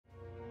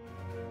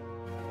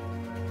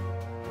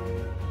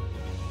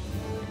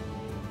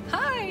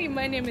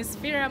my name is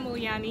Vera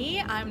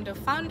Mulyani. I'm the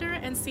founder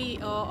and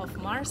CEO of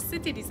Mars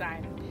City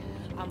Design.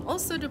 I'm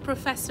also the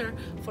professor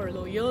for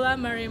Loyola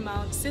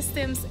Marymount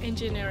Systems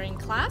Engineering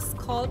class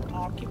called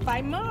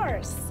Occupy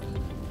Mars.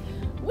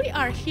 We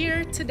are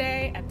here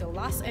today at the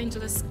Los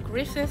Angeles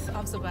Griffith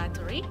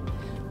Observatory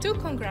to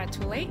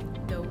congratulate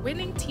the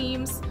winning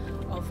teams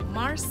of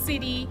Mars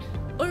City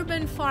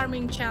Urban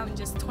Farming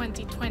Challenges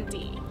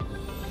 2020.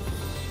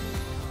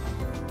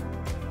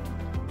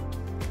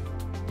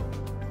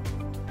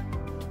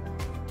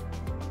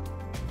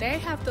 They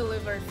have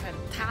delivered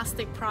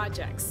fantastic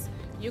projects.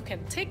 You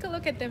can take a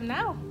look at them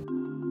now.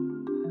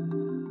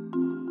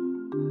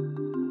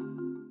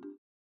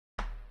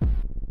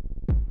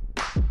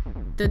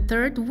 The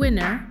third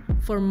winner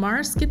for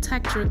Mars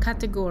Architecture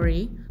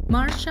category,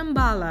 Mars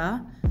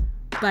Shambhala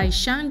by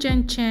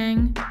Shangzhen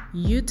Cheng,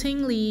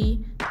 Yuting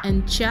Li,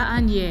 and Chia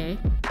An Ye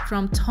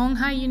from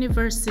Tonghai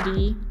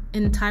University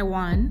in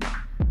Taiwan.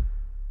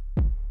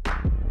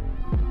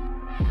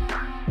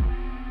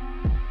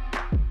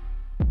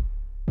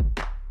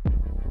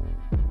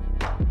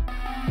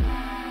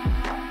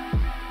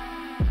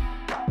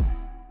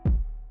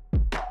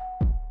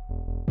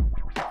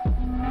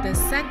 The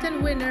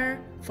second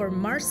winner for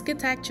Mars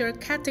Architecture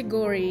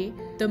category,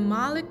 the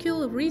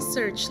Molecule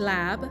Research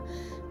Lab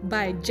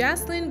by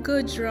Jaslyn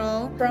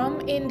Gujral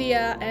from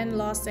India and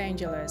Los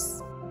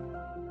Angeles.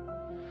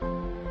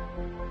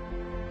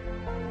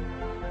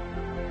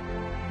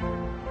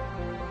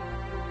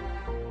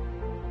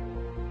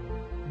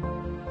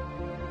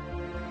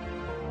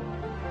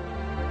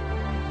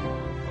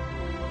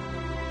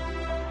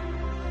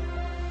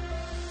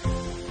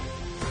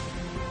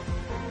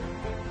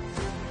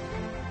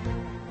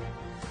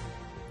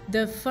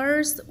 The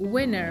first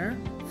winner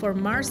for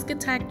Mars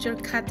Architecture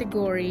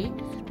category,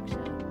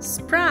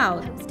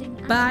 Sprout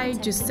by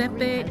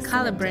Giuseppe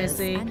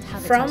Calabrese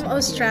from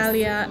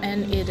Australia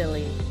and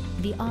Italy.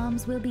 The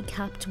arms will be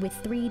capped with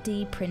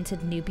 3D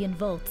printed Nubian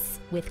vaults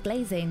with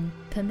glazing,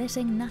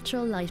 permitting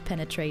natural light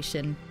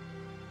penetration.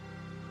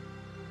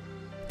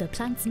 The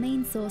plant's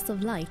main source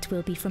of light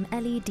will be from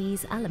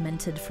LEDs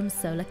alimented from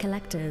solar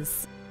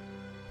collectors.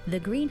 The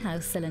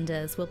greenhouse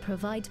cylinders will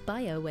provide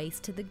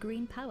bio-waste to the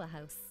green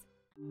powerhouse.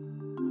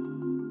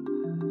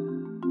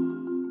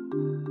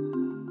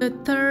 The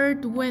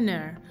third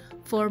winner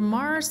for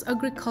Mars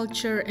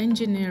Agriculture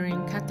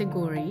Engineering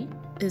category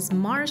is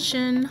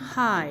Martian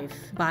Hive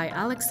by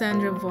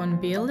Alexander von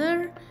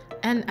Beelder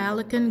and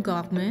Aleken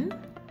Goffman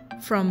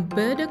from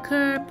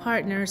Bodecker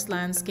Partners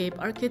Landscape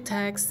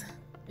Architects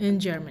in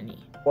Germany.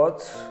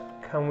 What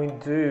can we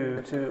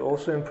do to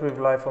also improve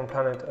life on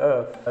planet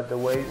Earth? The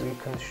ways we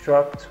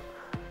construct,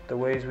 the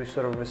ways we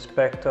sort of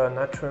respect our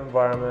natural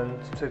environment.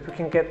 So if we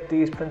can get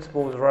these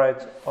principles right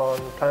on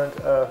planet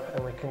Earth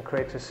and we can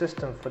create a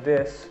system for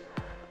this,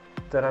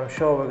 then I'm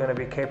sure we're going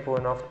to be capable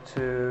enough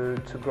to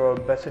grow a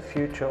better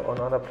future on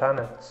other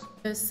planets.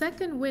 The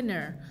second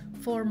winner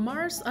for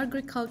Mars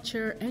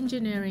Agriculture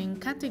Engineering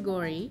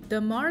category,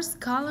 the Mars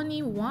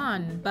Colony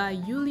 1 by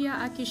Yulia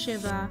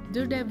Akisheva,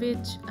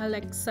 Durdevich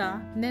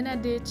Alexa,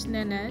 Nenadich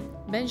Nenad,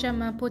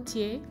 Benjamin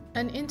Potier,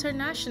 an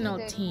international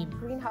team.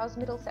 Greenhouse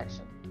middle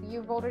section.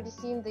 You've already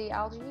seen the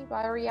algae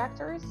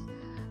bioreactors.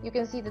 You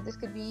can see that this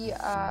could be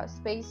a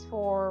space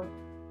for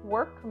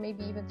work,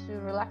 maybe even to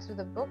relax with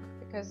a book,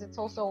 because it's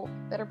also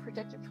better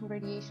protected from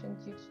radiation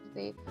due to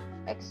the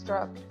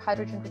extra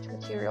hydrogen-rich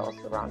materials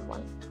around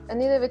one.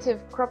 An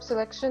innovative crop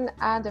selection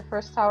and a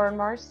first tower on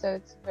Mars, so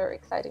it's a very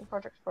exciting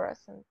project for us.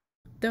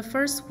 The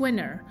first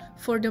winner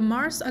for the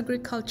Mars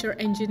Agriculture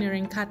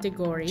Engineering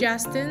category,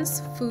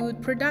 Justin's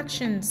Food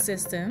Production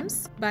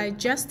Systems by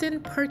Justin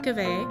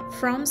Perkeve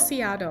from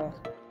Seattle.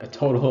 A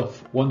total of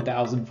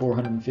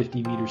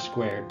 1,450 meters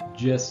squared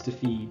just to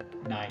feed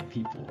 9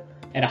 people.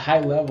 At a high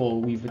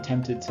level, we've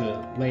attempted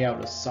to lay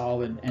out a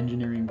solid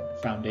engineering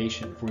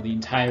foundation for the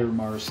entire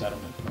Mars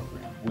settlement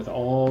program, with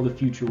all the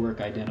future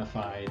work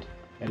identified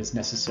that is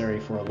necessary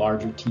for a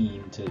larger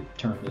team to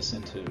turn this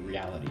into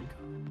reality.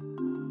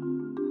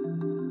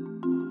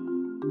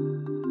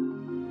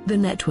 The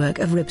network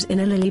of ribs in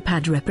a lily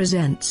pad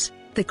represents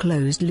the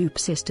closed-loop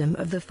system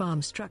of the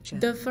farm structure.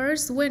 The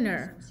first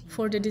winner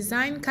for the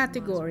design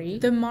category,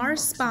 the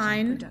Mars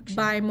Spine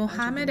by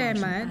Mohammed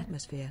Ahmed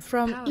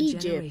from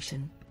Egypt.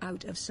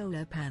 Out of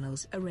solar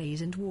panels,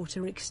 arrays and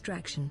water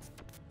extraction.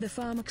 The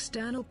farm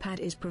external pad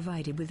is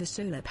provided with a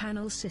solar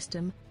panel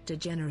system to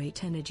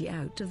generate energy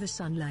out of the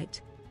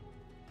sunlight.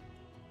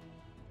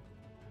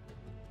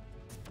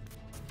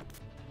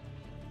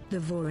 The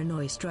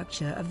Voronoi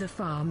structure of the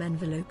farm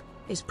envelope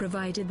is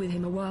provided with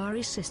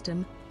Himawari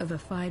system of a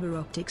fiber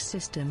optic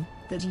system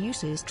that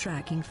uses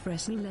tracking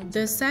Fresnel lenses.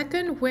 The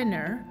second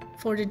winner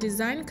for the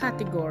design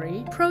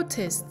category,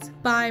 Protist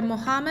by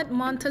Mohammad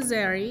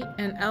Montazeri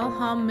and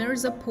Elham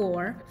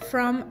Mirzapour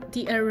from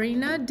the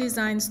Arena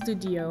Design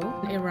Studio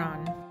in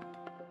Iran.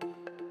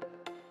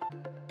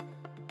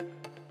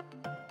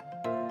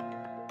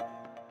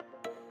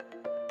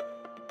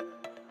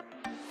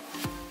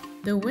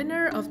 The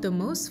winner of the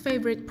Most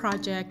Favorite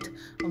Project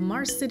of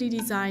Mars City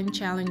Design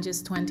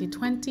Challenges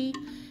 2020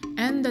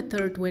 And the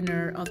third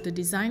winner of the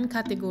design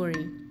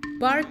category,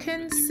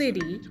 Barkan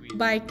City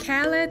by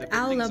Khaled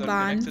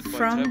Al-Laban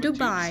from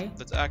Dubai.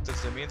 That act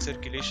as the main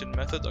circulation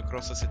method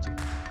across the city.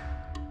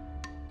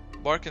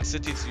 Barkan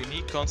City's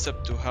unique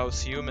concept to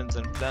house humans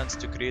and plants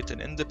to create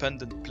an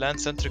independent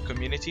plant-centric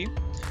community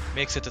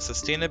makes it a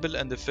sustainable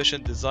and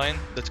efficient design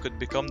that could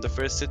become the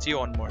first city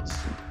on Mars.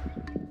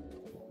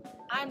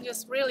 I'm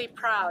just really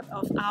proud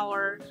of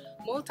our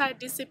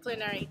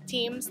multidisciplinary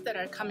teams that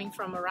are coming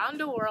from around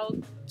the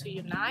world to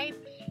unite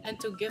and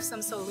to give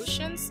some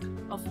solutions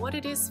of what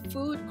it is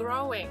food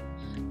growing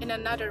in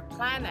another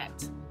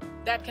planet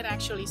that can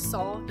actually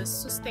solve the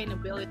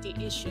sustainability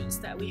issues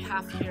that we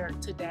have here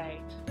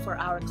today for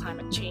our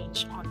climate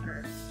change on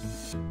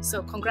Earth.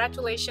 So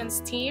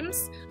congratulations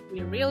teams,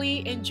 we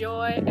really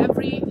enjoy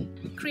every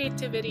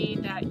creativity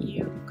that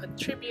you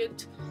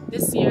contribute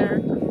this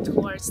year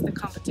towards the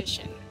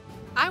competition.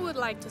 I would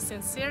like to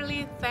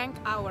sincerely thank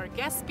our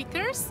guest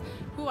speakers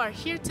who are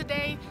here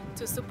today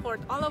to support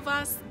all of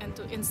us and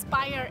to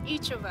inspire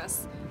each of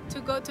us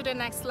to go to the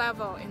next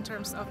level in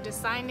terms of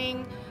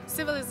designing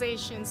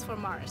civilizations for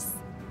Mars.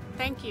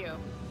 Thank you.